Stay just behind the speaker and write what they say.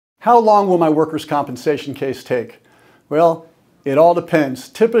How long will my workers' compensation case take? Well, it all depends,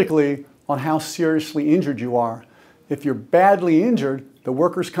 typically on how seriously injured you are. If you're badly injured, the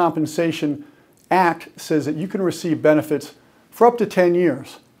Workers' Compensation Act says that you can receive benefits for up to 10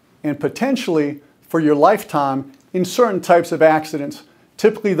 years and potentially for your lifetime in certain types of accidents.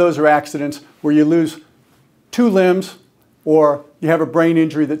 Typically those are accidents where you lose 2 limbs or you have a brain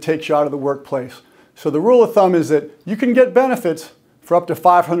injury that takes you out of the workplace. So the rule of thumb is that you can get benefits for up to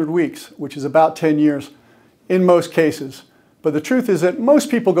 500 weeks, which is about 10 years in most cases. But the truth is that most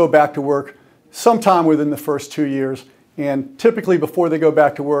people go back to work sometime within the first 2 years, and typically before they go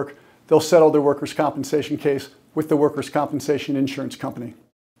back to work, they'll settle their workers' compensation case with the workers' compensation insurance company.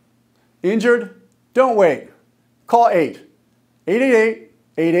 Injured? Don't wait. Call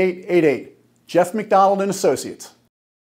 888-8888. Jeff McDonald and Associates.